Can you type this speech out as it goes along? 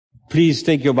Please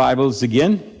take your Bibles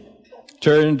again.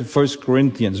 Turn to 1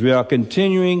 Corinthians. We are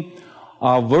continuing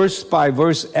our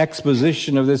verse-by-verse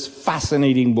exposition of this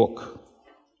fascinating book.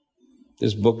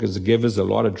 This book has given us a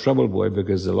lot of trouble, boy,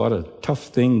 because there's a lot of tough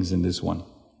things in this one.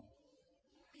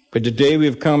 But today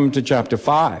we've come to chapter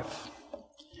 5.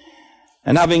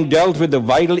 And having dealt with the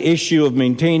vital issue of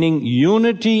maintaining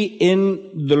unity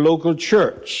in the local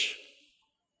church,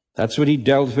 that's what he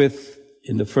dealt with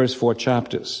in the first 4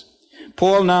 chapters.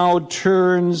 Paul now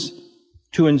turns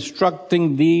to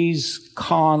instructing these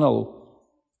carnal,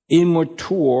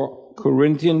 immature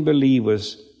Corinthian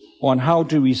believers on how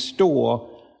to restore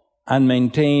and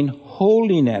maintain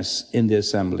holiness in the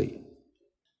assembly.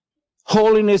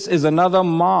 Holiness is another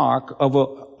mark of an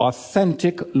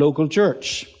authentic local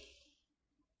church.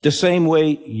 The same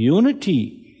way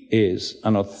unity is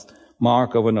a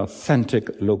mark of an authentic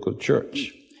local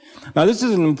church. Now, this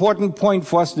is an important point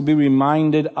for us to be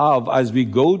reminded of as we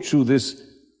go through this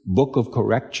book of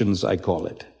corrections, I call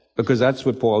it, because that's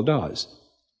what Paul does.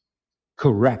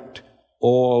 Correct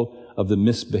all of the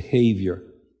misbehavior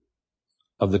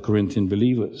of the Corinthian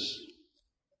believers.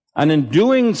 And in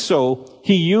doing so,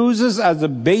 he uses as a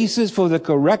basis for the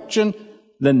correction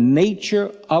the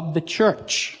nature of the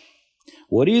church.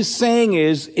 What he is saying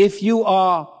is, if you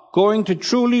are going to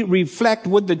truly reflect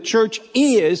what the church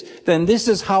is, then this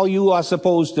is how you are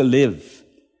supposed to live.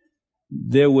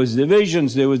 There was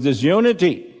divisions, there was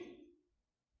disunity,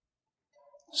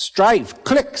 strife,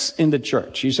 cliques in the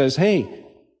church. He says, hey,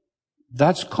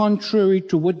 that's contrary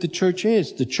to what the church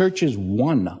is. The church is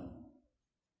one.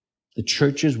 The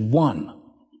church is one.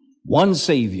 One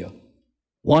Savior,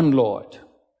 one Lord.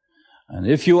 And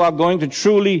if you are going to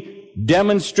truly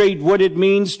demonstrate what it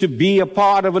means to be a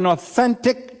part of an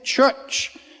authentic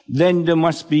church, then there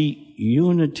must be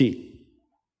unity.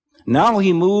 Now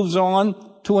he moves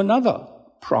on to another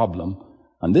problem,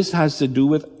 and this has to do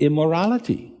with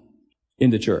immorality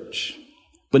in the church.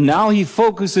 But now he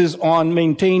focuses on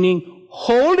maintaining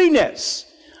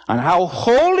holiness and how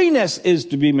holiness is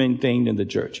to be maintained in the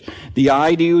church. The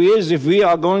idea is, if we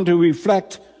are going to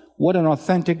reflect what an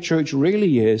authentic church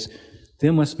really is,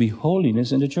 there must be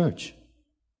holiness in the church.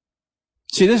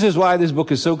 See, this is why this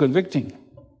book is so convicting.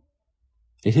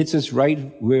 It hits us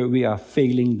right where we are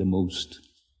failing the most.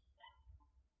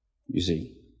 You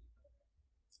see.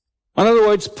 In other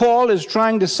words, Paul is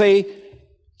trying to say,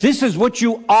 this is what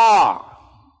you are.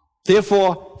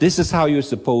 Therefore, this is how you're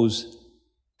supposed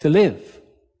to live.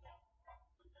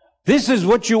 This is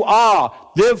what you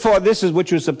are. Therefore, this is what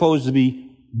you're supposed to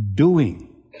be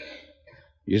doing.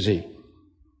 You see.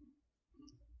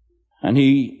 And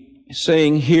he is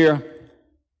saying here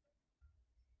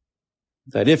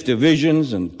that if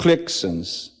divisions and cliques and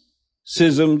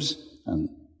schisms and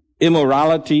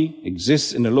immorality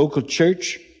exists in a local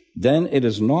church, then it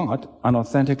is not an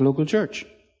authentic local church.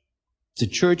 It's a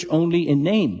church only in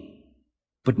name,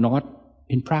 but not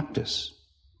in practice.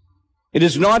 It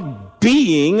is not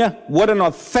being what an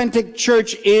authentic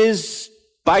church is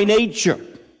by nature.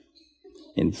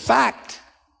 In fact,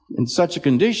 in such a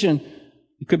condition,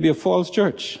 it could be a false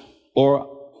church,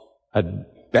 or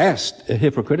at best, a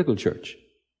hypocritical church.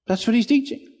 That's what he's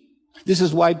teaching. This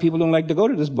is why people don't like to go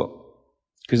to this book,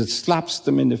 because it slaps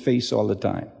them in the face all the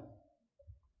time.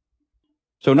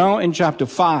 So now in chapter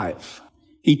 5,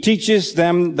 he teaches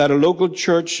them that a local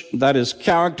church that is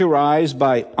characterized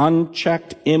by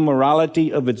unchecked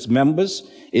immorality of its members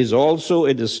is also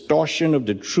a distortion of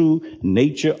the true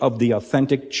nature of the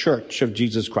authentic church of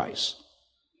Jesus Christ.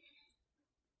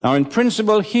 Now, in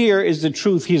principle, here is the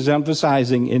truth he's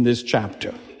emphasizing in this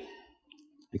chapter.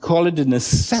 They call it the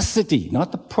necessity,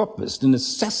 not the purpose, the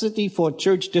necessity for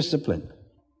church discipline.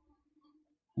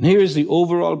 And here is the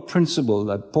overall principle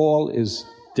that Paul is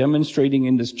demonstrating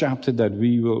in this chapter that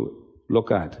we will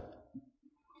look at.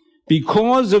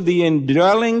 Because of the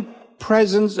indwelling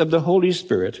presence of the Holy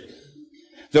Spirit,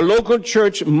 the local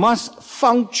church must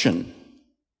function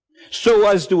so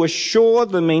as to assure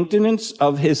the maintenance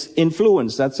of his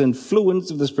influence. That's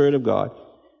influence of the Spirit of God,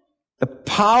 the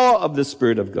power of the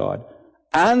Spirit of God,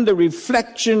 and the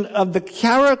reflection of the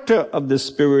character of the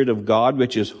Spirit of God,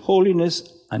 which is holiness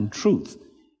and truth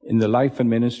in the life and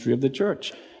ministry of the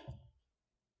church.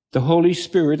 The Holy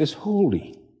Spirit is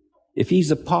holy. If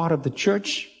he's a part of the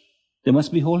church, there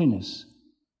must be holiness.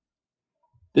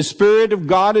 The Spirit of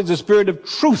God is the Spirit of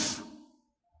truth.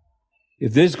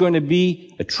 If there's going to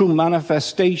be a true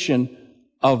manifestation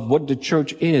of what the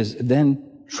church is,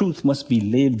 then truth must be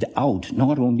lived out,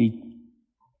 not only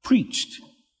preached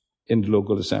in the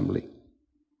local assembly.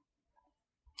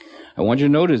 I want you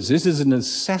to notice this is a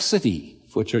necessity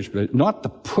for church, not the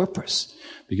purpose.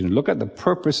 We're going to look at the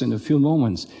purpose in a few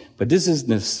moments. But this is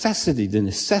necessity. The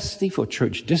necessity for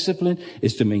church discipline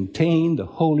is to maintain the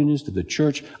holiness of the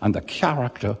church and the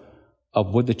character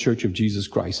of what the Church of Jesus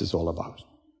Christ is all about.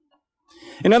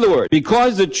 In other words,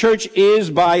 because the church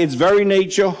is by its very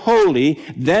nature holy,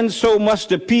 then so must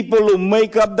the people who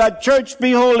make up that church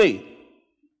be holy.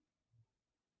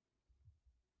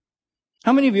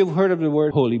 How many of you have heard of the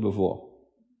word holy before?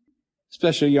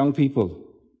 Especially young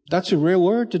people. That's a rare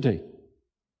word today.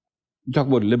 We talk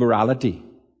about liberality,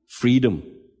 freedom,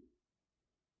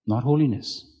 not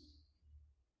holiness.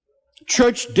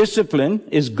 Church discipline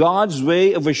is God's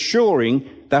way of assuring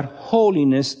that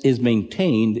holiness is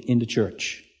maintained in the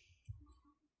church.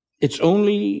 It's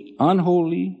only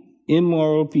unholy,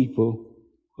 immoral people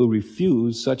who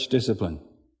refuse such discipline.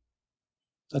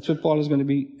 That's what Paul is going to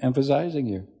be emphasizing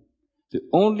here. The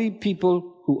only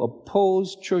people who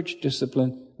oppose church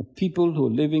discipline are people who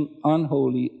are living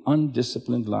unholy,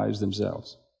 undisciplined lives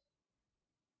themselves.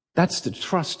 That's the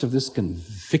thrust of this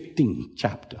convicting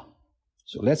chapter.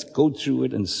 So let's go through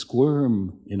it and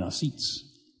squirm in our seats.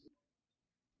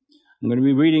 I'm going to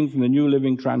be reading from the New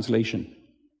Living Translation.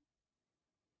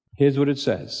 Here's what it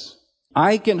says.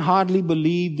 I can hardly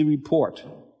believe the report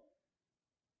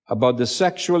about the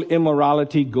sexual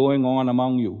immorality going on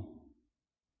among you.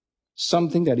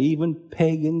 Something that even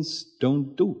pagans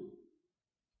don't do.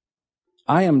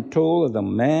 I am told that the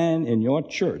man in your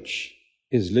church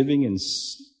is living in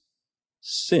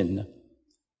sin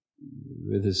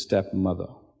with his stepmother.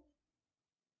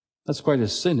 That's quite a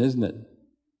sin, isn't it?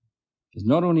 It's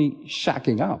not only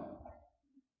shacking up,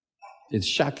 it's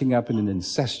shacking up in an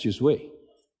incestuous way.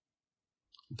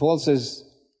 Paul says,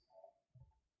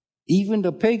 even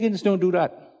the pagans don't do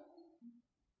that.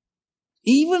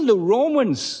 Even the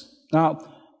Romans. Now,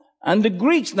 and the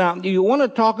Greeks, now, you want to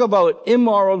talk about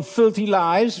immoral, filthy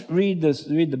lives, read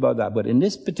about that. But in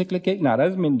this particular case, now, that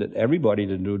doesn't mean that everybody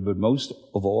didn't do it, but most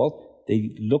of all,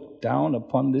 they looked down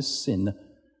upon this sin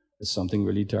as something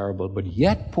really terrible. But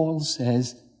yet, Paul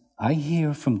says, I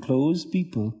hear from close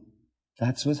people,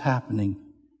 that's what's happening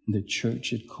in the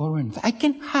church at Corinth. I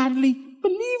can hardly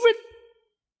believe it.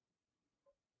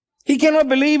 He cannot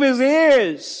believe his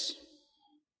ears.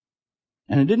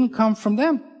 And it didn't come from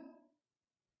them.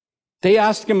 They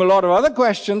asked him a lot of other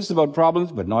questions about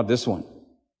problems, but not this one.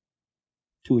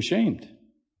 Too ashamed.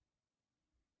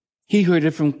 He heard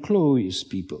it from Chloe's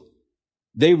people.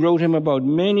 They wrote him about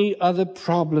many other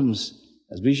problems,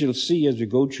 as we shall see as we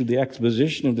go through the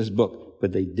exposition of this book.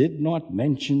 But they did not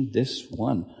mention this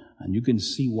one, and you can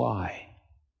see why.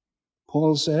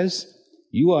 Paul says,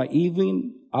 you are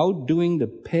even outdoing the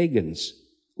pagans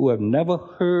who have never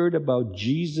heard about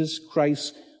Jesus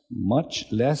Christ, much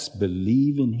less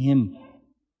believe in him.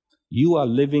 You are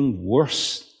living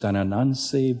worse than an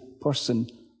unsaved person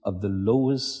of the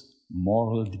lowest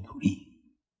moral degree.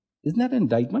 Isn't that an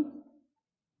indictment?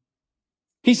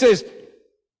 He says,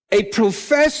 a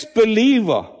professed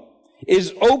believer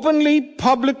is openly,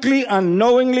 publicly,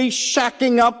 unknowingly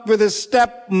shacking up with his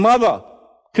stepmother,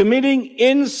 committing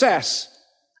incest,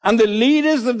 and the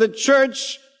leaders of the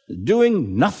church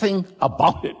doing nothing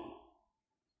about it.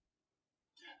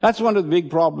 That's one of the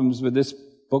big problems with this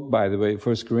book, by the way,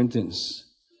 1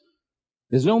 Corinthians.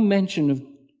 There's no mention of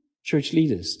church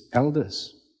leaders,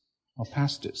 elders, or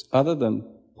pastors, other than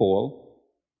Paul,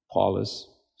 Apollos,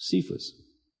 Cephas.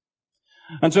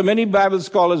 And so many Bible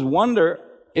scholars wonder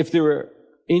if there were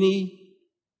any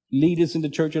leaders in the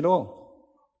church at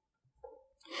all.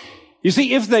 You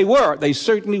see, if they were, they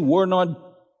certainly were not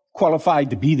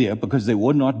qualified to be there because they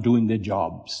were not doing their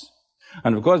jobs.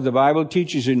 And of course, the Bible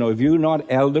teaches, if you're not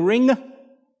eldering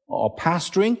or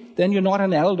pastoring, then you're not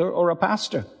an elder or a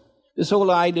pastor. This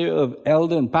whole idea of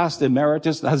elder and pastor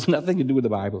emeritus has nothing to do with the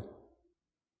Bible.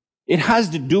 It has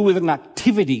to do with an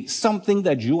activity, something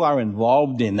that you are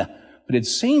involved in. But it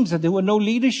seems that there were no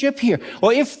leadership here.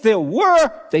 Or if there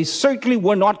were, they certainly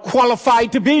were not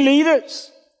qualified to be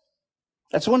leaders.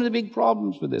 That's one of the big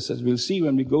problems with this, as we'll see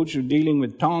when we go through dealing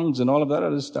with tongues and all of that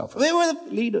other stuff. They were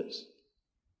the leaders.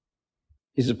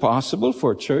 Is it possible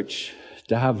for a church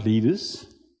to have leaders,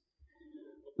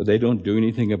 but they don't do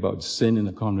anything about sin in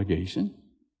the congregation?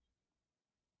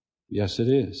 Yes, it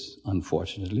is,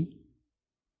 unfortunately.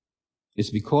 It's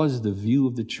because the view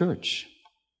of the church,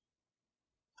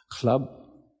 a club,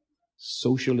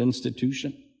 social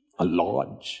institution, a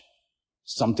lodge,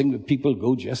 something that people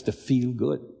go just to feel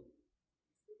good.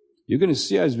 You're going to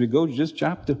see as we go to this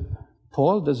chapter,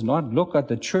 Paul does not look at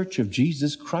the church of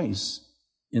Jesus Christ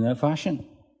in that fashion.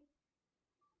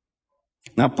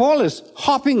 Now, Paul is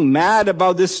hopping mad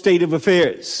about this state of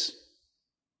affairs.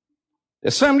 The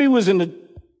assembly was in a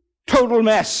total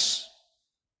mess.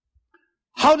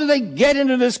 How did they get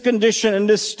into this condition and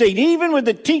this state? Even with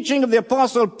the teaching of the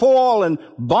Apostle Paul and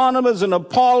Barnabas and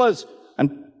Apollos and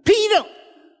Peter,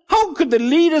 how could the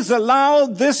leaders allow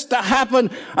this to happen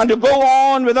and to go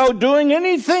on without doing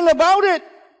anything about it?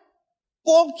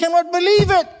 Paul cannot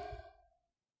believe it.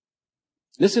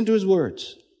 Listen to his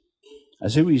words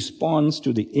as he responds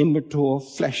to the immature,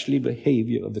 fleshly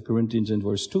behavior of the Corinthians in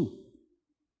verse 2.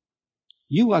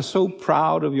 You are so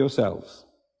proud of yourselves.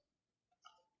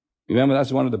 Remember,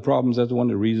 that's one of the problems, that's one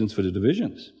of the reasons for the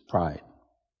divisions, pride.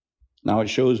 Now it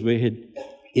shows where it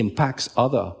impacts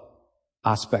other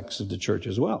aspects of the church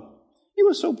as well. You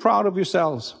are so proud of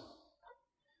yourselves,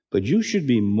 but you should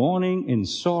be mourning in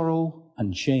sorrow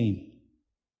and shame.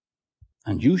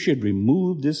 And you should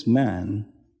remove this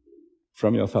man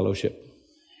from your fellowship.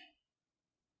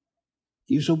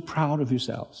 You're so proud of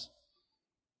yourselves.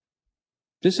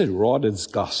 This is raw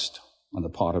disgust on the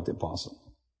part of the apostle.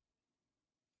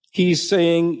 He's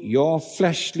saying your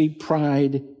fleshly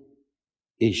pride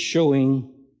is showing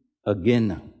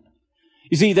again.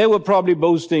 You see, they were probably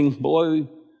boasting, boy,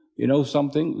 you know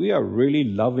something? We are really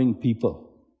loving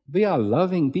people. We are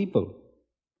loving people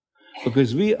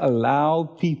because we allow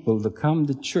people to come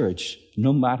to church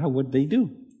no matter what they do.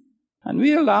 And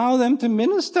we allow them to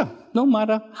minister no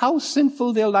matter how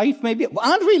sinful their life may be.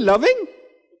 Aren't we loving?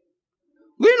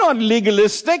 We're not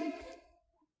legalistic.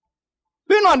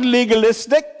 We're not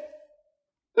legalistic.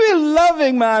 We're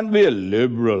loving, man. We're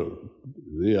liberal.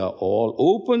 We are all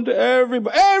open to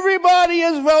everybody. Everybody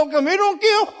is welcome. We don't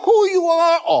care who you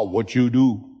are or what you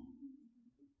do.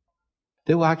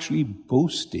 They were actually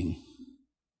boasting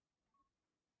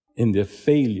in their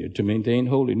failure to maintain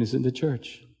holiness in the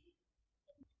church.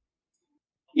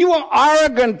 You are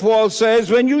arrogant, Paul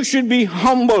says, when you should be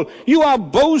humble. You are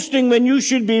boasting when you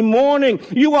should be mourning.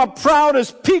 You are proud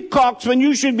as peacocks when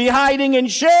you should be hiding in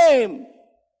shame.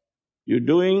 You're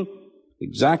doing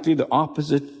exactly the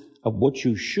opposite of what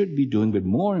you should be doing, but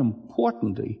more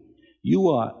importantly, you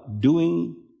are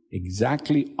doing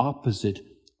exactly opposite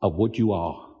of what you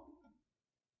are.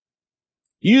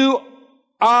 You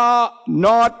are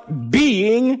not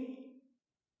being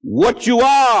what you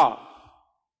are.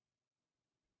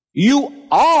 You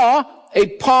are a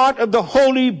part of the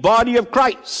holy body of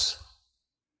Christ.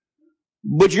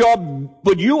 But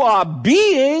you are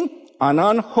being an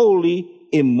unholy,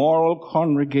 immoral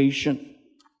congregation.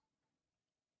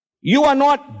 You are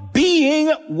not being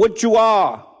what you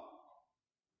are.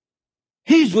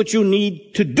 Here's what you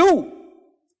need to do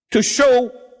to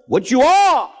show what you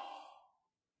are.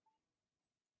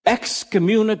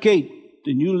 Excommunicate.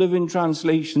 The New Living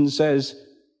Translation says,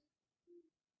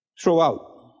 throw out.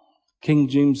 King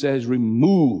James says,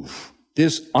 remove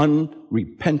this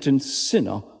unrepentant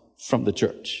sinner from the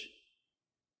church.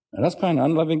 Now that's kind of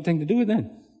an unloving thing to do, isn't it?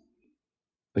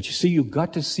 But you see, you've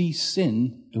got to see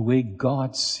sin the way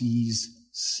God sees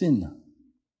sin.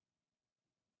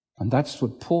 And that's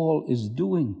what Paul is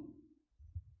doing.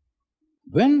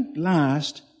 When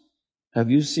last have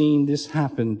you seen this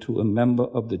happen to a member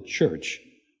of the church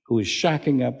who is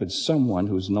shacking up with someone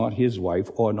who's not his wife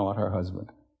or not her husband?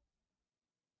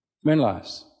 When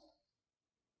last?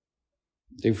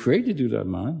 They're afraid to do that,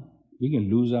 man. We can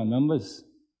lose our members.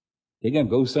 They can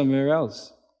go somewhere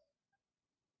else.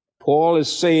 Paul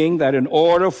is saying that in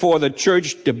order for the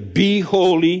church to be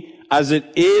holy, as it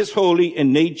is holy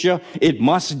in nature, it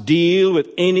must deal with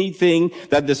anything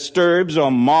that disturbs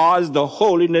or mars the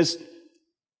holiness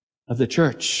of the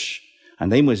church.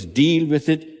 And they must deal with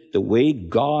it the way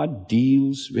God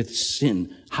deals with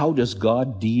sin. How does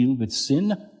God deal with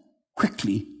sin?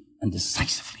 Quickly and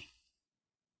decisively.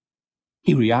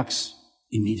 He reacts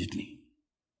immediately.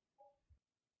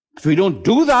 If we don't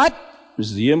do that, this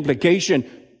is the implication,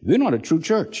 we're not a true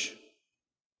church.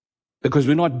 Because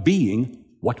we're not being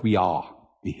what we are.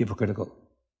 Be hypocritical.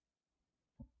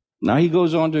 Now he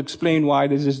goes on to explain why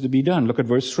this is to be done. Look at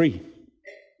verse 3.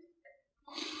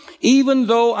 Even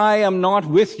though I am not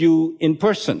with you in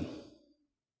person,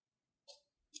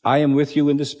 I am with you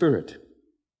in the Spirit.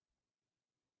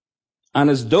 And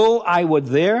as though I were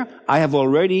there, I have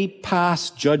already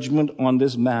passed judgment on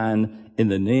this man in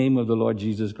the name of the Lord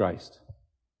Jesus Christ.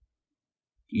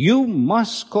 You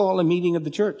must call a meeting of the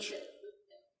church.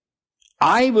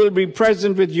 I will be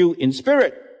present with you in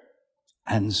spirit,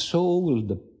 and so will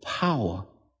the power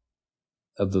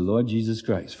of the Lord Jesus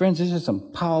Christ. Friends, these are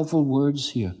some powerful words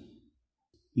here.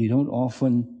 We don't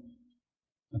often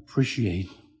appreciate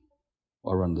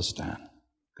or understand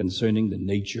concerning the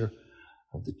nature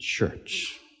of the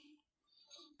church.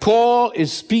 Paul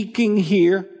is speaking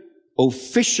here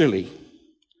officially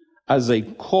as a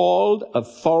called,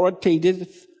 authoritative,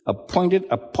 appointed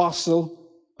apostle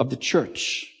of the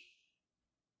church.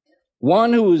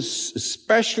 One who is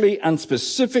especially and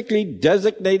specifically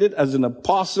designated as an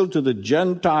apostle to the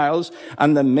Gentiles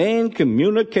and the main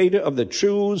communicator of the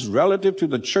truths relative to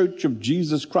the church of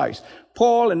Jesus Christ.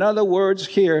 Paul, in other words,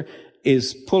 here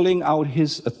is pulling out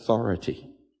his authority.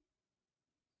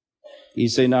 He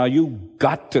said, now you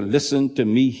got to listen to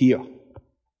me here.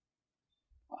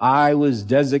 I was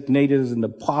designated as an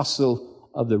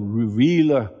apostle of the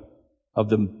revealer of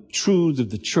the truths of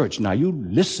the church. Now you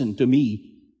listen to me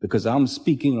because I'm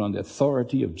speaking on the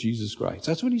authority of Jesus Christ.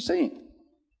 That's what he's saying.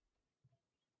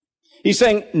 He's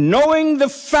saying, knowing the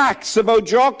facts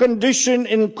about your condition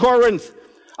in Corinth,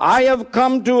 I have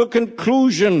come to a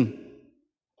conclusion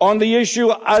on the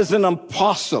issue as an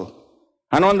apostle.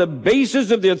 And on the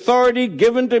basis of the authority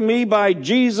given to me by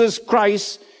Jesus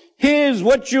Christ, here's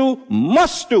what you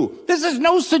must do. This is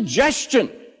no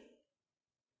suggestion.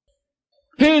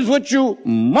 Here's what you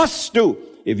must do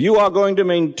if you are going to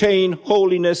maintain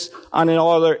holiness and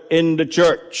order in the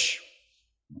church.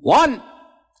 1,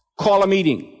 call a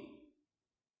meeting.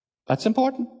 That's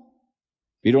important.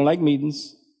 We don't like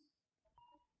meetings.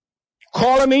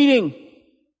 Call a meeting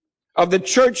of the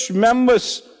church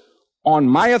members on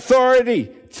my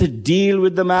authority to deal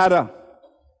with the matter.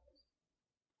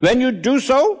 When you do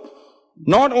so,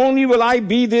 not only will I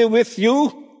be there with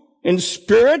you in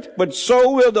spirit, but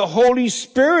so will the Holy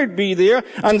Spirit be there,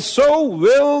 and so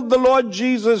will the Lord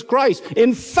Jesus Christ.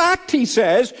 In fact, he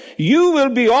says, you will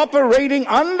be operating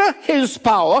under his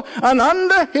power and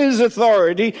under his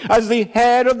authority as the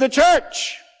head of the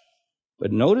church.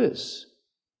 But notice,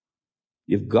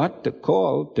 you've got to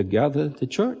call together the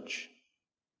church.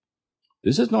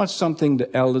 This is not something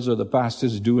the elders or the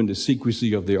pastors do in the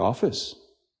secrecy of their office.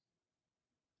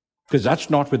 Because that's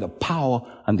not where the power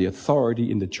and the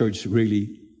authority in the church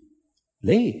really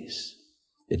lays.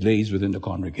 It lays within the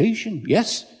congregation,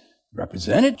 yes,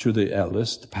 represented through the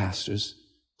elders, the pastors,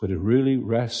 but it really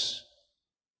rests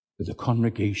with the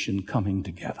congregation coming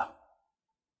together.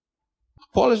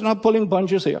 Paul is not pulling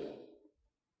punches here.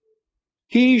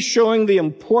 He's showing the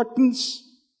importance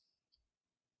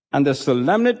and the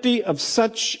solemnity of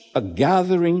such a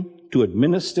gathering to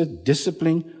administer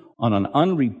discipline on an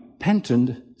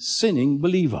unrepentant, sinning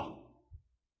believer.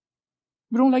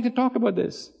 We don't like to talk about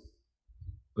this,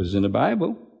 but it's in the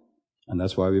Bible, and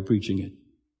that's why we're preaching it.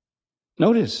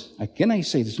 Notice, again I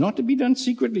say, it's not to be done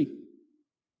secretly.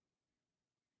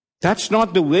 That's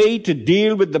not the way to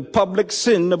deal with the public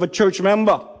sin of a church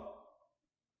member.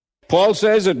 Paul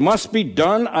says it must be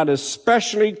done at a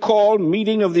specially called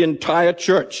meeting of the entire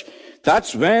church.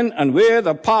 That's when and where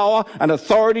the power and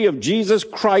authority of Jesus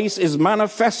Christ is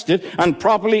manifested and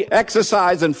properly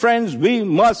exercised. And friends, we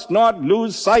must not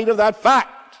lose sight of that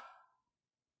fact.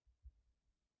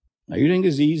 Now, you think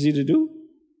it's easy to do?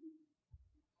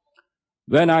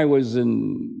 When I was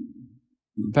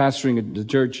pastoring at the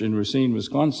church in Racine,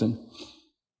 Wisconsin,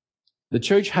 the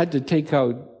church had to take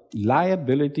out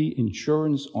liability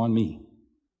insurance on me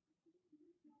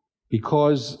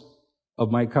because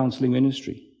of my counseling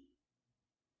ministry.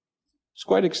 It's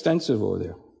quite extensive over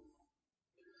there.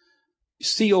 You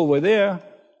see, over there,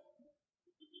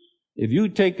 if you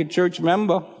take a church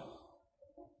member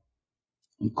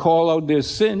and call out their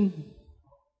sin,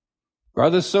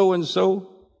 brother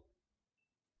so-and-so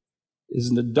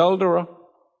is an adulterer,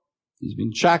 he's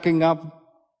been shacking up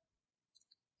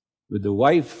with the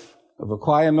wife of a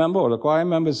choir member or the choir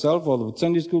member himself or the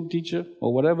Sunday school teacher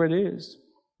or whatever it is.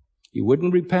 He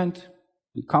wouldn't repent.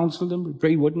 We counseled him, we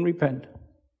prayed he wouldn't repent.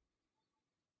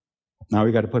 Now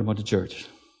we got to put him out of church.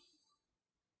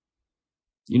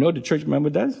 You know what the church member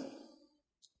does?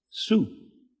 Sue.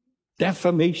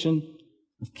 Defamation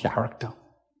of character.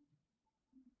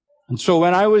 And so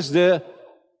when I was there,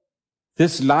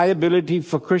 this liability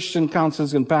for Christian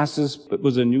counselors and pastors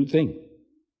was a new thing.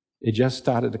 It just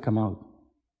started to come out.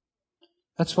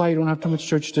 That's why you don't have too much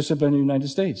church discipline in the United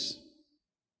States.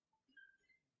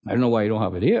 I don't know why you don't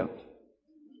have it here,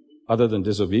 other than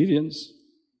disobedience.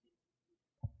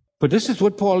 But this is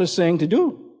what Paul is saying to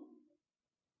do.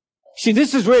 See,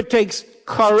 this is where it takes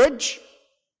courage,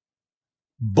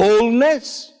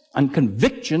 boldness, and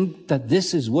conviction that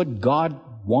this is what God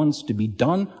wants to be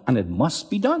done, and it must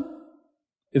be done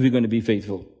if you're going to be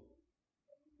faithful.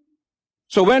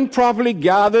 So when properly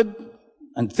gathered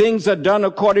and things are done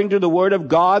according to the Word of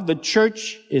God, the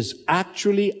church is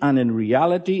actually and in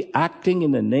reality acting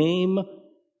in the name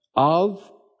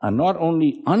of, and not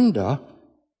only under,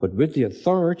 but with the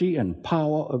authority and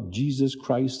power of Jesus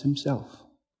Christ himself.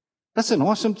 That's an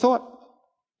awesome thought.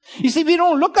 You see, we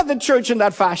don't look at the church in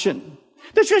that fashion.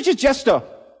 The church is just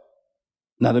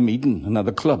another meeting,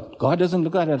 another club. God doesn't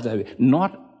look at it that way.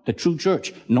 Not the true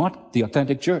church, not the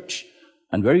authentic church.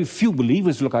 And very few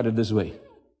believers look at it this way.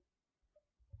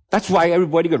 That's why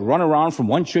everybody could run around from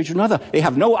one church to another. They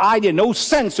have no idea, no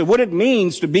sense of what it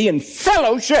means to be in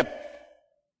fellowship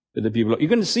with the people. You're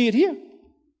going to see it here.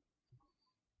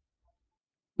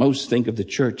 Most think of the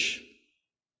church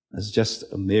as just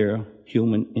a mere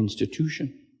human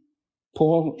institution.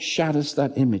 Paul shatters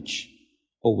that image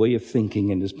or way of thinking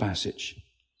in this passage.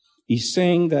 He's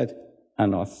saying that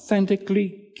an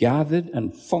authentically gathered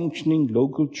and functioning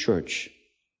local church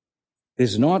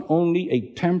is not only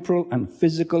a temporal and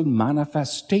physical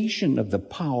manifestation of the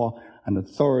power and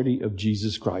authority of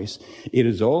Jesus Christ, it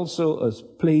is also a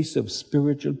place of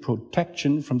spiritual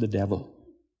protection from the devil.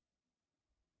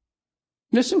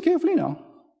 Listen carefully now.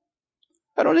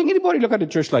 I don't think anybody look at a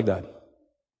church like that.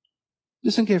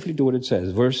 Listen carefully to what it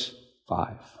says, verse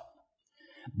 5.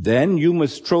 Then you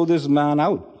must throw this man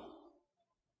out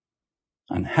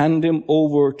and hand him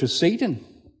over to Satan,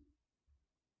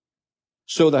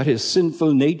 so that his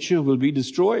sinful nature will be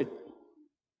destroyed,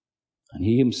 and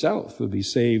he himself will be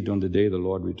saved on the day the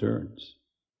Lord returns.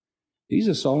 These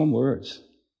are solemn words.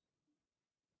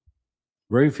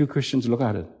 Very few Christians look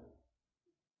at it.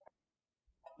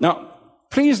 Now,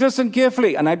 please listen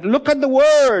carefully, and look at the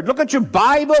word, look at your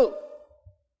Bible.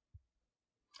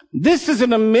 This is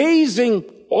an amazing,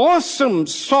 awesome,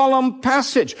 solemn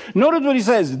passage. Notice what he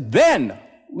says, then,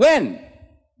 when?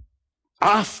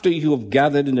 After you have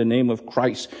gathered in the name of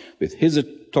Christ with his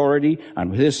authority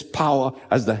and with his power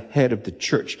as the head of the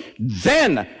church.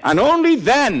 Then, and only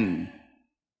then,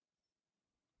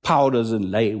 power doesn't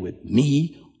lay with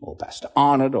me or Pastor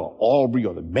Arnott or Aubrey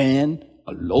or the band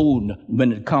alone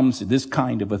when it comes to this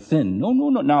kind of a thing. No.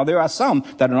 Now, there are some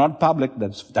that are not public.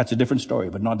 That's a different story,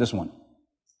 but not this one.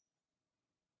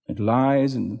 It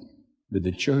lies with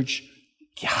the church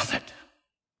gathered.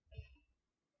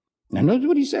 Now, notice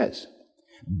what he says.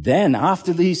 Then,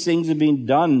 after these things have been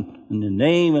done in the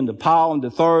name and the power and the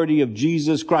authority of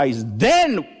Jesus Christ,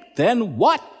 then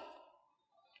what?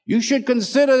 You should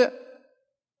consider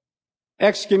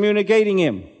excommunicating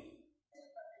him.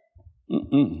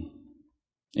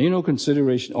 Ain't no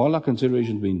consideration. All our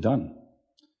consideration is being done.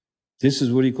 This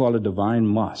is what he called a divine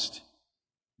must.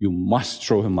 You must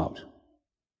throw him out.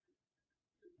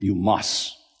 You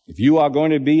must. If you are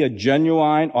going to be a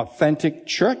genuine, authentic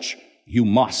church, you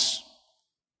must.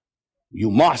 You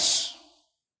must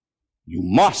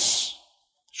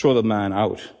throw the man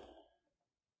out.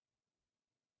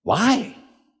 Why?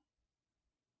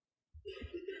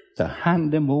 To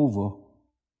hand him over.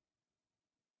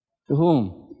 To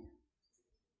whom?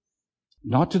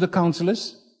 Not to the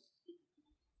counselors,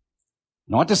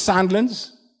 not to Sandlands,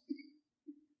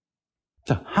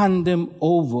 to hand him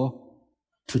over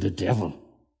to the devil.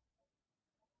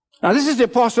 Now, this is the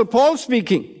Apostle Paul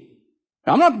speaking.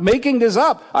 I'm not making this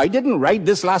up. I didn't write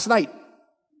this last night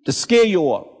to scare you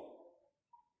all.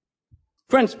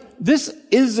 Friends, this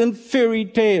isn't fairy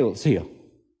tales here.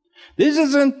 This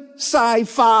isn't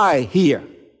sci-fi here.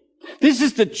 This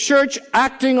is the church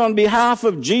acting on behalf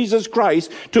of Jesus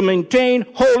Christ to maintain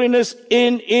holiness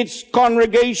in its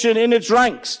congregation, in its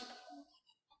ranks.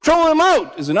 Throw him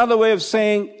out is another way of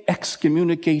saying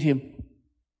excommunicate him.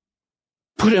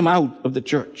 Put him out of the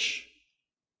church.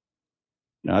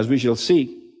 Now, as we shall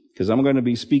see, because I'm going to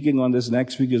be speaking on this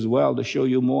next week as well to show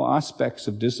you more aspects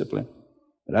of discipline.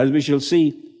 But as we shall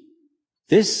see,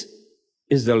 this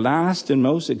is the last and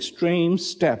most extreme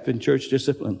step in church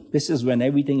discipline. This is when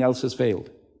everything else has failed.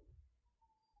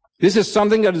 This is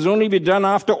something that has only been done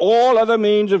after all other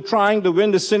means of trying to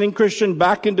win the sinning Christian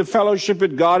back into fellowship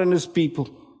with God and his people.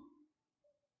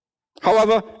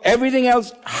 However, everything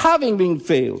else having been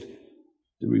failed,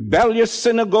 the rebellious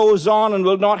sinner goes on and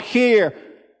will not hear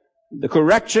the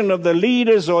correction of the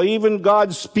leaders or even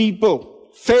God's people,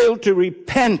 fail to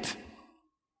repent.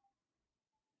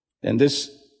 And this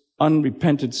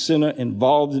unrepented sinner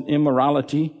involved in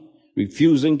immorality,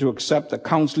 refusing to accept the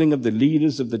counseling of the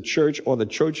leaders of the church or the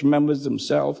church members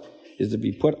themselves, is to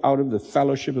be put out of the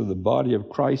fellowship of the body of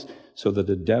Christ so that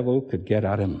the devil could get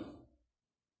at him.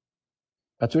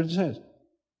 That's what it says.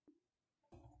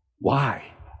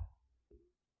 Why?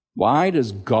 Why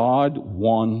does God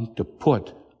want to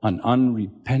put an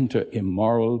unrepentant,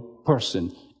 immoral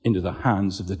person into the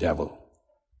hands of the devil?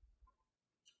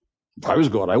 If I was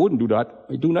God, I wouldn't do that.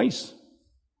 I'd do nice.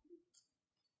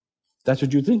 That's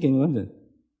what you're thinking, isn't it?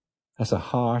 That's a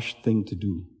harsh thing to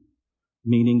do,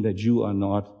 meaning that you are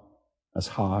not as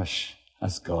harsh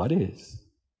as God is.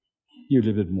 You're a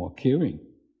little bit more caring.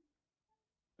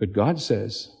 But God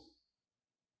says,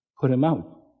 put him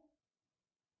out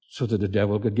so that the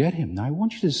devil could get him. Now, I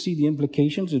want you to see the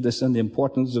implications of this and the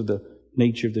importance of the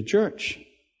nature of the church.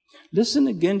 Listen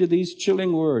again to these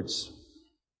chilling words.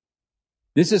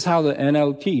 This is how the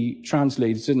NLT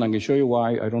translates it, and I'm going to show you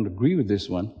why I don't agree with this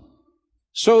one.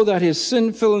 So that his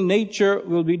sinful nature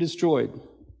will be destroyed.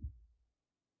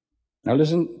 Now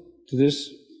listen to this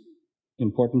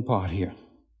important part here.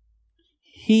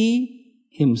 He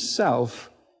himself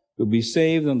will be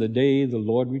saved on the day the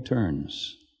Lord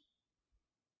returns.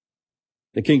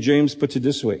 The King James puts it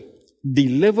this way.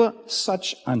 Deliver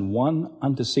such an one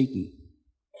unto Satan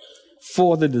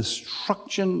for the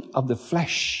destruction of the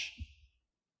flesh,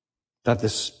 that the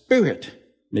spirit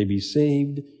may be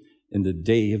saved in the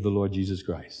day of the Lord Jesus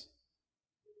Christ.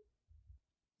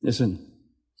 Listen,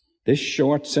 this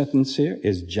short sentence here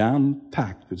is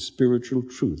jam-packed with spiritual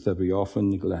truth that we often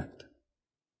neglect.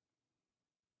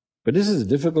 But this is a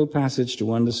difficult passage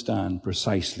to understand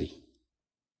precisely.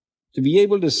 To be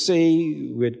able to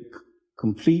say with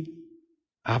complete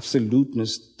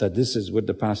absoluteness that this is what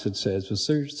the passage says for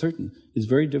certain is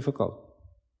very difficult.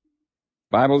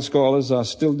 Bible scholars are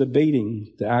still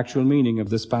debating the actual meaning of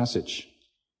this passage.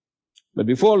 But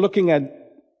before looking at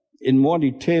in more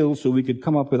detail so we could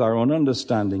come up with our own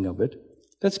understanding of it,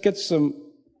 let's get some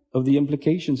of the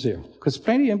implications here. Because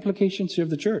plenty of implications here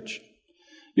of the church.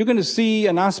 You're going to see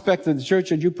an aspect of the church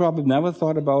that you probably never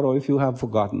thought about or if you have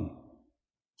forgotten.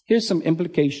 Here's some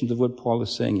implications of what Paul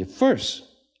is saying here. First,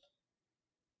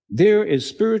 there is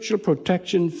spiritual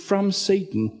protection from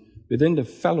Satan within the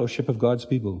fellowship of God's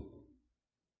people.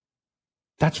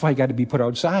 That's why you got to be put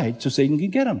outside so Satan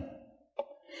can get him.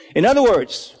 In other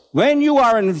words, when you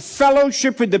are in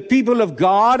fellowship with the people of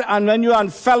God and when you are in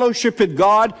fellowship with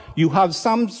God, you have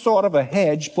some sort of a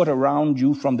hedge put around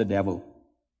you from the devil.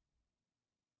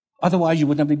 Otherwise, you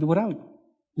would not be put out.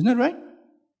 Isn't that right?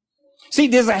 See,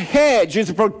 there's a hedge, there's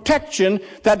a protection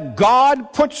that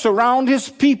God puts around his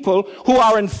people who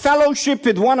are in fellowship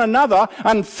with one another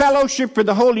and fellowship with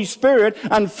the Holy Spirit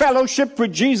and fellowship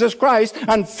with Jesus Christ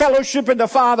and fellowship with the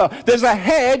Father. There's a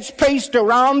hedge placed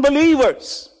around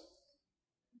believers.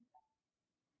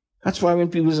 That's why when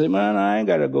people say, man, I ain't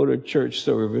got to go to church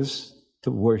service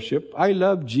to worship. I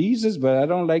love Jesus, but I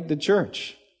don't like the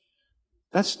church.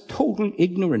 That's total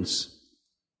ignorance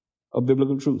of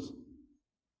biblical truth.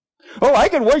 Oh, I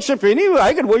could worship anywhere.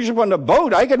 I could worship on the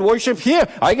boat. I could worship here.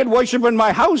 I could worship in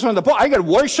my house on the boat. I could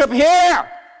worship here.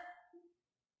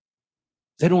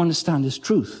 They don't understand this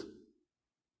truth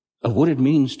of what it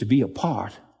means to be a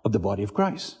part of the body of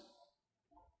Christ.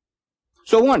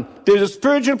 So one, there's a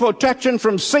spiritual protection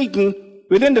from Satan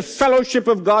within the fellowship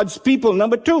of God's people.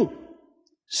 Number two,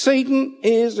 Satan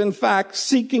is in fact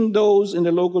seeking those in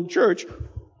the local church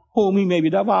whom he may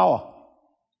devour.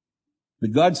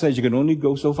 But God says you can only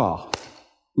go so far.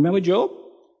 Remember Job?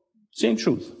 Same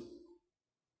truth.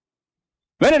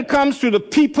 When it comes to the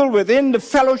people within the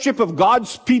fellowship of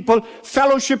God's people,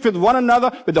 fellowship with one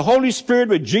another, with the Holy Spirit,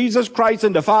 with Jesus Christ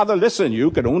and the Father, listen, you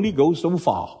can only go so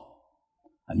far.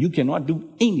 And you cannot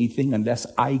do anything unless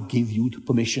I give you the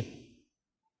permission.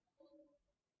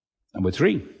 Number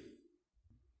three,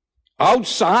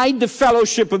 outside the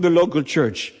fellowship of the local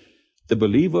church, the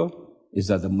believer is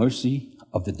at the mercy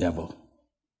of the devil.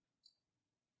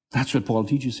 That's what Paul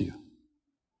teaches here.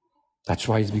 That's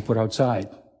why he's to be put outside.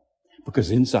 Because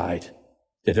inside,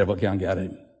 the devil can't get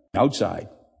him. Outside,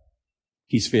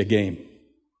 he's fair game.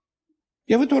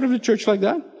 You ever thought of the church like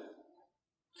that?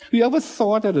 You ever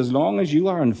thought that as long as you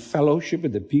are in fellowship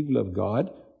with the people of God,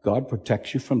 God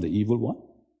protects you from the evil one?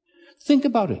 Think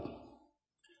about it.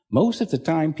 Most of the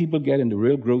time people get into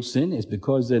real gross sin is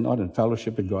because they're not in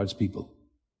fellowship with God's people.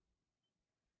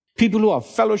 People who are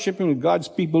fellowshipping with God's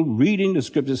people, reading the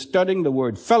scriptures, studying the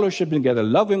word, fellowshipping together,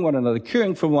 loving one another,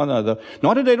 caring for one another.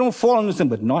 Not that they don't fall into sin,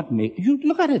 but not me. You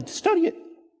look at it, study it.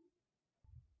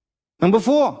 Number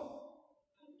four,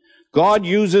 God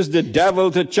uses the devil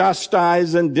to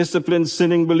chastise and discipline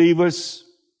sinning believers.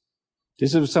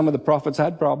 This is what some of the prophets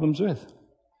had problems with.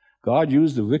 God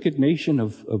used the wicked nation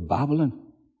of Babylon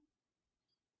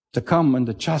to come and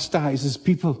to chastise his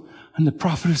people. And the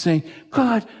prophet is saying,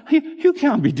 God, you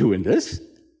can't be doing this.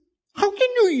 How can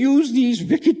you use these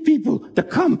wicked people to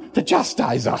come to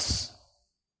chastise us?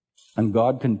 And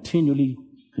God continually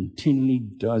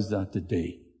does that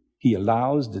today. He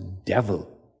allows the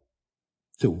devil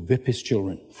to whip his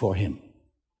children for him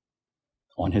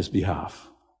on his behalf.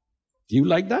 Do you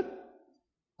like that?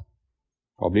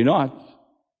 Probably not.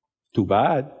 Too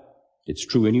bad. It's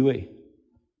true anyway.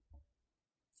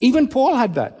 Even Paul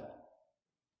had that.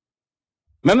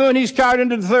 Remember when he's carried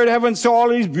into the third heaven, saw all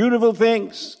these beautiful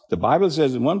things? The Bible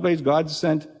says in one place God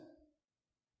sent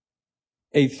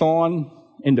a thorn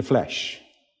in the flesh.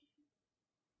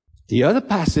 The other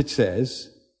passage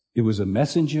says It was a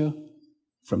messenger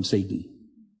from Satan.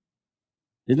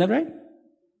 Isn't that right?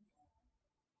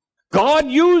 God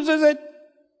uses it,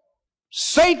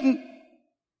 Satan,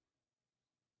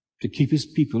 to keep his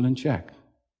people in check.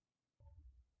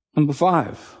 Number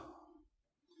 5,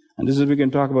 and this is what we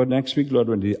can talk about next week, Lord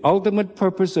willing. The ultimate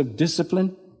purpose of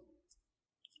discipline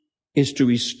is to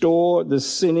restore the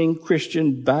sinning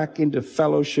Christian back into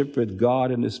fellowship with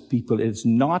God and his people. It's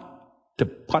not to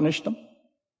punish them.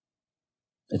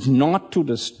 It's not to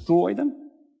destroy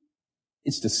them.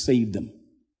 It's to save them.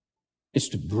 It's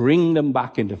to bring them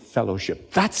back into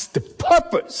fellowship. That's the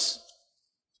purpose.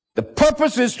 The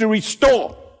purpose is to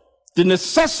restore. The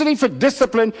necessity for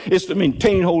discipline is to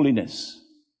maintain holiness.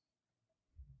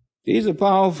 These are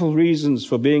powerful reasons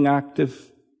for being active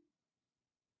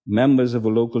members of a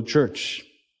local church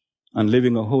and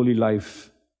living a holy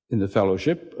life in the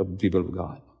fellowship of the people of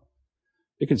God.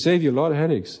 It can save you a lot of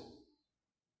headaches.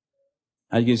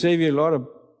 And it can save you a lot of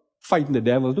fighting the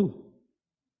devil too.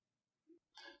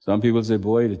 Some people say,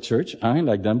 boy, the church, I ain't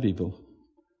like them people.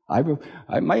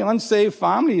 My unsaved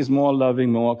family is more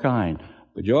loving, more kind.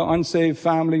 But your unsaved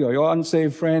family or your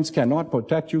unsaved friends cannot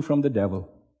protect you from the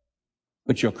devil.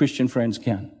 But your Christian friends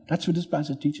can. That's what this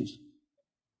passage teaches.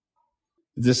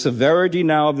 The severity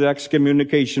now of the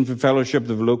excommunication for fellowship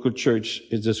of the local church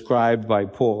is described by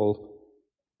Paul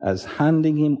as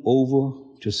handing him over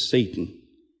to Satan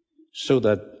so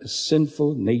that a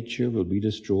sinful nature will be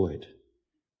destroyed.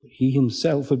 He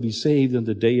himself will be saved on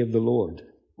the day of the Lord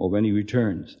or when he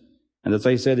returns. And as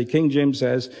I said, the King James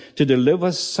says, to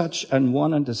deliver such an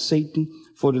one unto Satan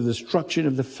for the destruction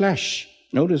of the flesh.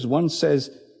 Notice one says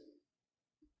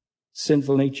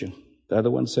sinful nature. The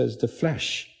other one says the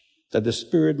flesh, that the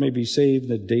spirit may be saved in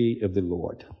the day of the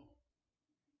Lord.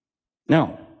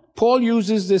 Now, Paul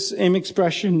uses this same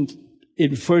expression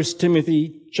in 1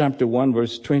 Timothy chapter 1,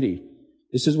 verse 20.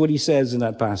 This is what he says in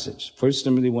that passage. 1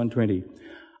 Timothy 1:20.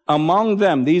 Among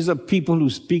them, these are people who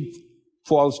speak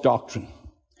false doctrine.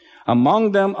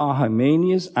 Among them are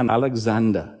Hymenaeus and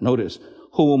Alexander, notice,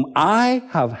 whom I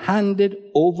have handed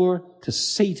over to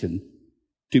Satan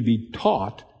to be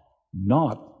taught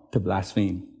not to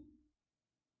blaspheme.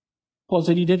 Paul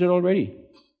said he did it already.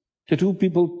 To 2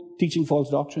 people teaching false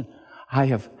doctrine. I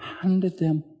have handed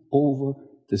them over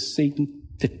to Satan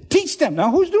to teach them.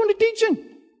 Now who's doing the teaching?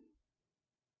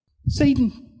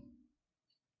 Satan.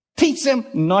 Teach them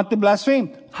not to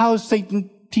blaspheme. How is Satan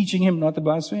teaching him not to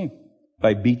blaspheme?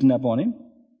 By beating up on him?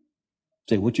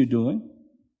 Say, what you doing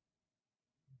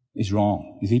is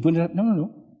wrong. Is he putting it up?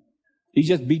 No. He's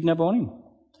just beating up on him.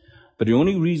 But the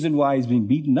only reason why he's being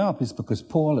beaten up is because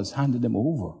Paul has handed them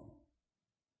over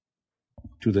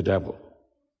to the devil.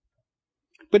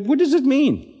 But what does it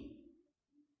mean?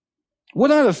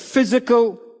 What are the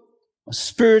physical,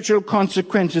 spiritual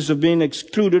consequences of being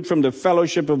excluded from the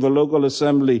fellowship of the local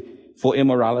assembly for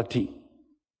immorality?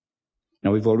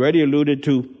 Now, we've already alluded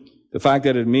to the fact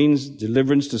that it means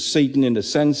deliverance to Satan in the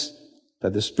sense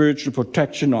that the spiritual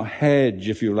protection or hedge,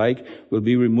 if you like, will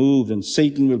be removed and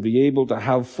Satan will be able to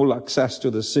have full access to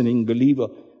the sinning believer,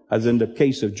 as in the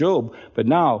case of Job. But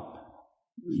now,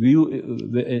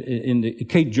 in the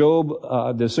case of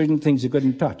Job, there's certain things he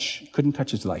couldn't touch. He couldn't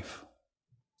touch his life.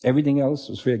 Everything else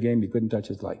was fair game. He couldn't touch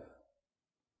his life.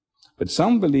 But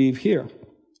some believe here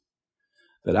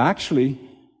that actually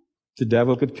the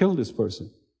devil could kill this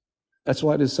person. That's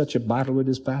why there's such a battle with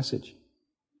this passage.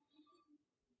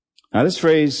 Now, this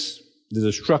phrase, the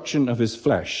destruction of his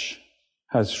flesh,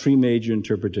 has 3 major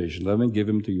interpretations. Let me give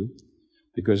them to you,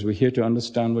 because we're here to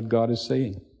understand what God is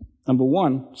saying. Number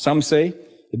 1, some say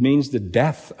it means the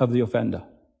death of the offender.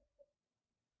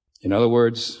 In other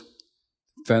words,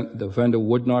 the offender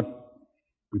would not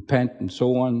repent and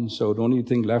so on, so the only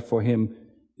thing left for him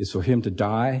is for him to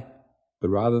die, but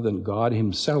rather than God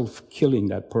himself killing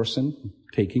that person,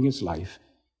 taking his life,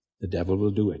 the devil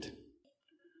will do it.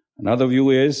 Another view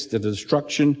is the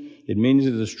destruction, it means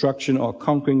the destruction or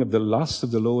conquering of the lust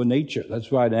of the lower nature.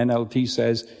 That's why the NLT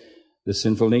says the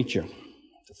sinful nature.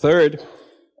 The third,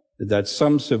 that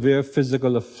some severe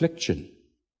physical affliction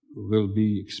will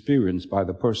be experienced by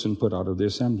the person put out of the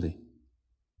assembly.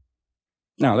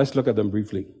 Now, let's look at them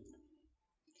briefly.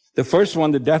 The first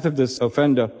one, the death of this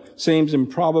offender, seems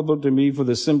improbable to me for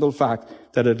the simple fact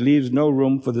that it leaves no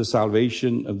room for the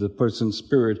salvation of the person's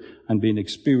spirit and being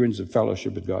experienced of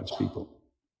fellowship with God's people.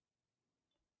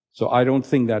 So I don't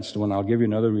think that's the one. I'll give you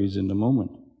another reason in a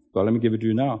moment. Well, let me give it to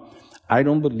you now. I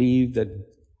don't believe that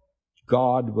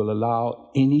God will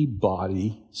allow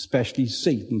anybody, especially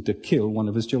Satan, to kill one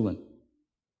of his children.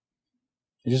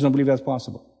 I just don't believe that's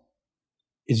possible.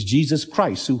 It's Jesus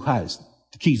Christ who has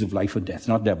the keys of life and death,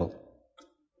 not devil.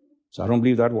 So I don't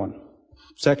believe that one.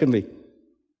 Secondly,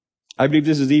 I believe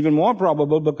this is even more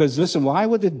probable because, listen, why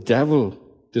would the devil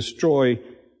destroy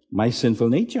my sinful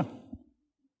nature?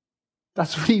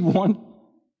 That's what he wants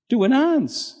to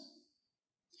enhance.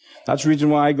 That's the reason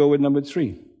why I go with number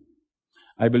 3.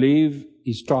 I believe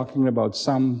he's talking about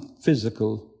some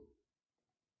physical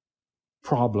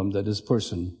problem that this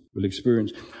person will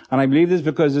experience. And I believe this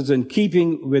because it's in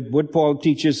keeping with what Paul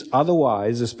teaches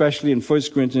otherwise, especially in 1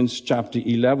 Corinthians chapter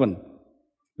 11,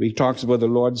 where he talks about the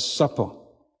Lord's Supper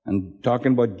and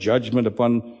talking about judgment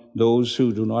upon those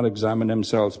who do not examine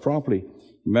themselves properly.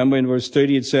 Remember in verse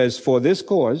 30 it says, "For this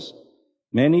cause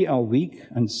many are weak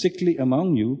and sickly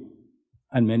among you,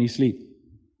 and many sleep."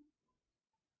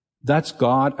 That's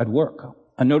God at work.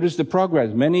 And notice the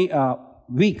progress. Many are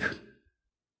weak.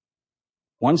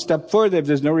 One step further, if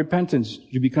there's no repentance,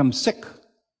 you become sick.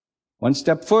 One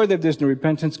step further, if there's no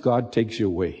repentance, God takes you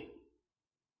away.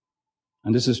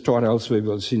 And this is taught elsewhere.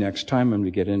 We'll see next time when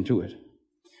we get into it.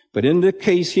 But in the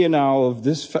case here now of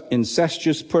this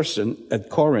incestuous person at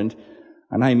Corinth,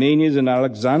 and Hymenaeus and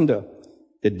Alexander,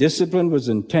 the discipline was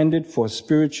intended for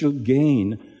spiritual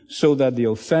gain so that the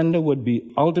offender would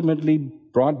be ultimately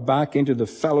brought back into the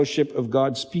fellowship of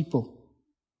God's people.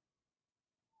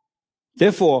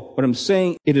 Therefore, what I'm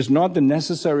saying, it is not the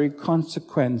necessary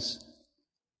consequence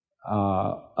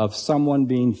of someone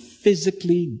being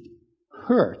physically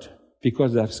hurt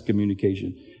because that's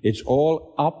communication. It's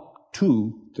all up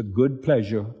to the good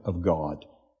pleasure of God.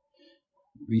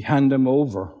 We hand them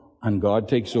over, and God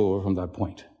takes over from that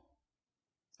point.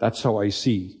 That's how I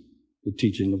see the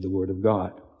teaching of the Word of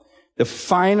God. The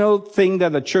final thing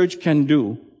that the church can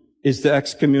do is to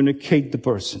excommunicate the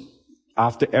person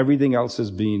after everything else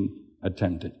has been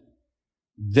attempted.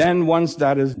 Then once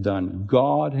that is done,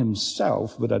 God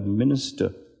himself would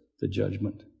administer the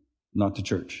judgment, not the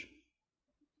church.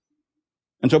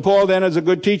 And so Paul then, as a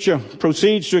good teacher,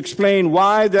 proceeds to explain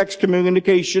why the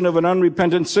excommunication of an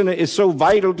unrepentant sinner is so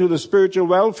vital to the spiritual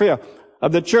welfare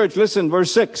of the church. Listen,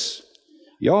 verse 6.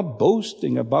 "Your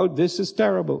boasting about this is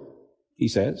terrible," he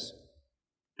says.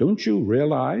 "Don't you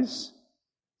realize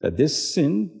that this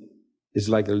sin is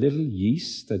like a little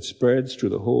yeast that spreads through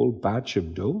the whole batch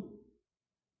of dough?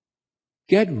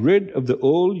 Get rid of the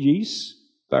old yeast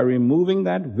by removing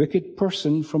that wicked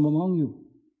person from among you.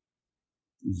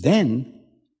 Then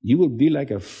you will be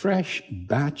like a fresh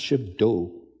batch of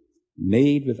dough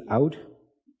made without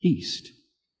yeast."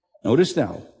 Notice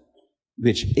now,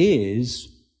 which is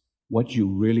what you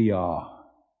really are.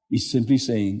 He's simply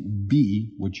saying,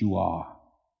 be what you are.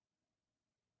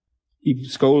 He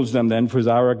scolds them then for his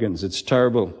arrogance. It's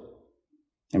terrible,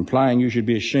 implying you should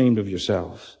be ashamed of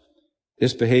yourselves.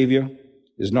 This behavior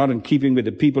is not in keeping with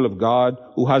the people of God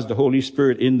who has the Holy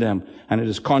Spirit in them, and it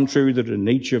is contrary to the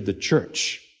nature of the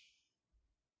church.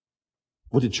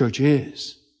 What the church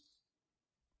is.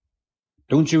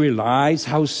 Don't you realize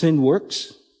how sin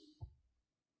works?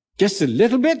 Just a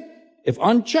little bit, if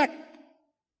unchecked,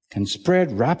 can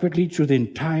spread rapidly through the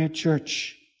entire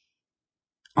church.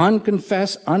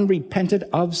 Unconfessed, unrepented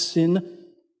of sin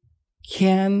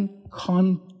can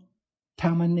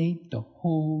contaminate the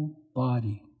whole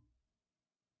body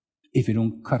if you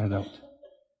don't cut it out.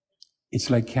 It's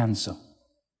like cancer.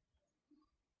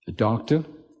 The doctor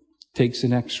takes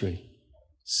an x-ray,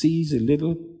 sees a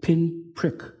little pin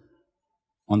prick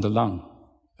on the lung.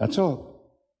 That's all.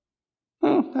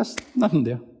 Oh, that's nothing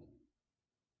there.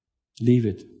 Leave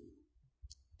it.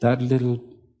 That little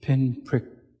pin prick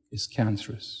is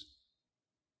cancerous.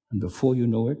 And before you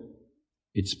know it,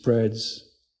 it spreads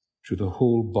through the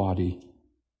whole body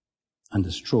and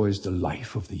destroys the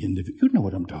life of the individual. You know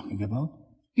what I'm talking about.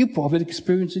 You probably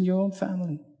experience in your own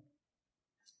family.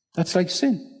 That's like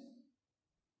sin.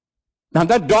 Now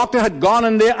that doctor had gone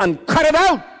in there and cut it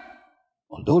out.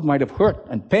 Although it might have hurt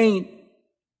and pain,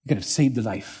 it could have saved the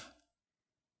life.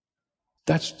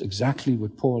 That's exactly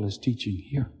what Paul is teaching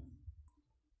here.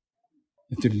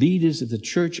 If the leaders of the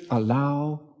church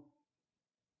allow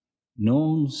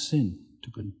known sin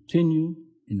to continue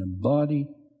in the body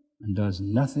and does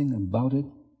nothing about it,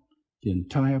 the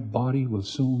entire body will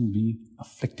soon be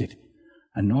afflicted.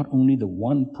 And not only the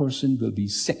one person will be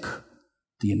sick,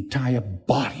 the entire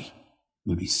body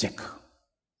will be sick.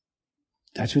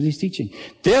 That's what he's teaching.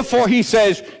 Therefore, he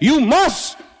says, you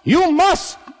must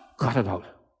cut it out.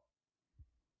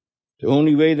 The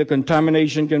only way the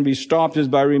contamination can be stopped is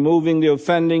by removing the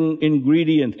offending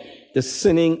ingredient, the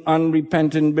sinning,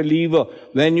 unrepentant believer.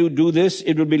 When you do this,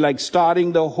 it will be like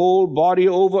starting the whole body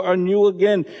over anew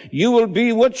again. You will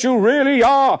be what you really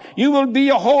are. You will be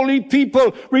a holy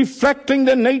people reflecting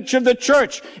the nature of the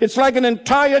church. It's like an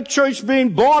entire church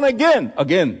being born again.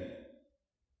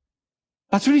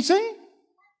 That's what he's saying.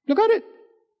 Look at it.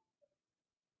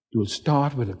 You will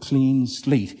start with a clean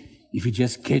slate if you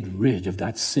just get rid of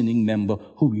that sinning member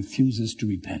who refuses to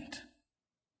repent.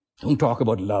 Don't talk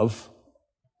about love.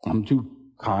 I'm too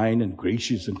kind and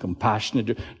gracious and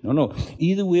compassionate. No.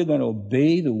 Either we're going to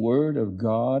obey the word of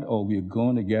God or we're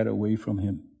going to get away from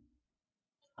him.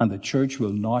 And the church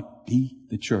will not be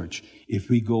the church if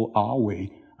we go our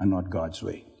way and not God's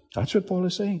way. That's what Paul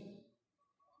is saying.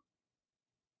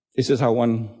 This is how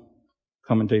one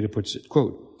commentator puts it.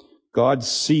 Quote, God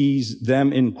sees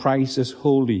them in Christ as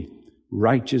holy,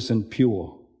 righteous, and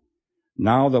pure.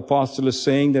 Now the apostle is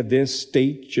saying that their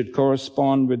state should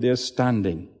correspond with their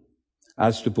standing.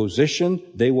 As to position,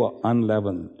 they were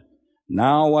unleavened.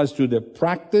 Now as to their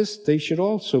practice, they should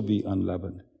also be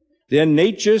unleavened. Their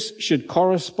natures should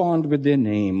correspond with their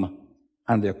name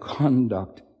and their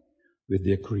conduct with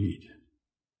their creed.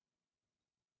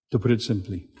 To put it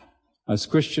simply, as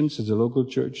Christians, as a local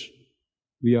church,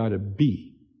 we are to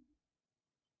be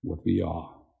what we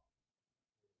are.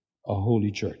 A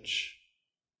holy church,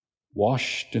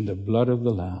 washed in the blood of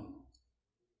the Lamb,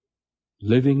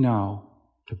 living now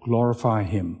to glorify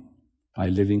him by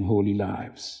living holy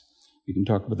lives. We can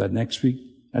talk about that next week.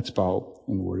 Let's bow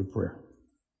in a word of prayer.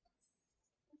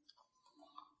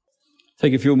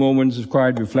 Take a few moments of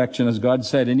quiet reflection. Has God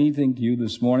said anything to you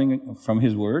this morning from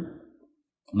his word?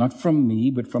 Not from me,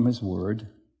 but from his word.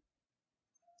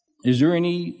 Is there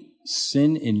any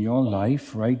sin in your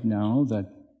life right now that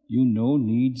you know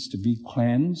needs to be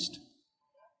cleansed?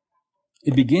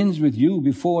 It begins with you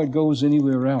before it goes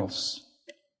anywhere else.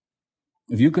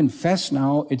 If you confess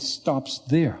now, it stops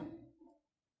there.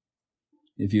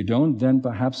 If you don't, then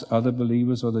perhaps other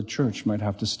believers or the church might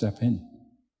have to step in.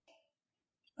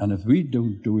 And if we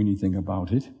don't do anything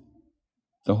about it,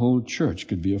 the whole church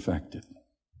could be affected.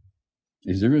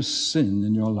 Is there a sin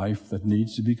in your life that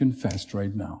needs to be confessed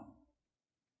right now?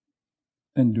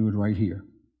 Then do it right here,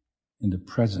 in the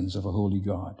presence of a holy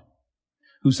God,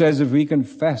 who says if we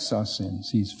confess our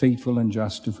sins, he's faithful and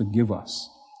just to forgive us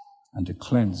and to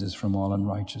cleanse us from all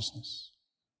unrighteousness.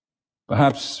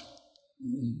 Perhaps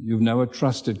you've never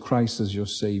trusted Christ as your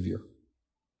Savior.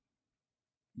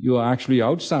 You are actually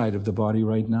outside of the body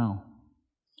right now.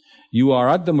 You are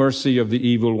at the mercy of the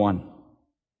evil one.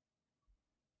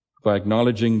 By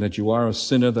acknowledging that you are a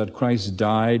sinner, that Christ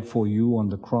died for you on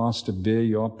the cross to bear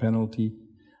your penalty,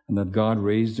 and that God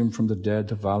raised him from the dead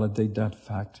to validate that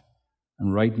fact.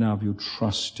 And right now, if you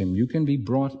trust him, you can be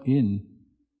brought in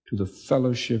to the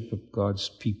fellowship of God's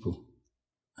people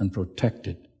and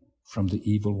protected from the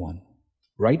evil one.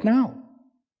 Right now.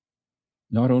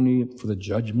 Not only for the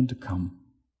judgment to come,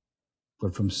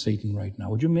 but from Satan right now.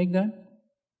 Would you make that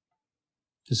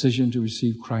decision to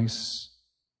receive Christ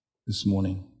this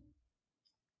morning?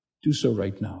 Do so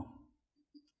right now.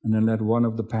 And then let one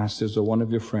of the pastors or one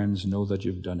of your friends know that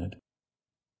you've done it.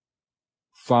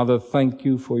 Father, thank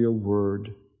you for your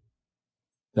word.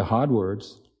 They're hard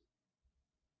words,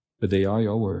 but they are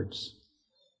your words.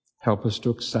 Help us to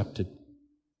accept it.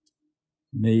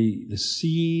 May the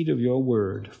seed of your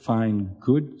word find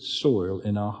good soil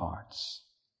in our hearts.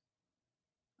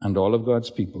 And all of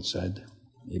God's people said,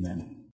 Amen.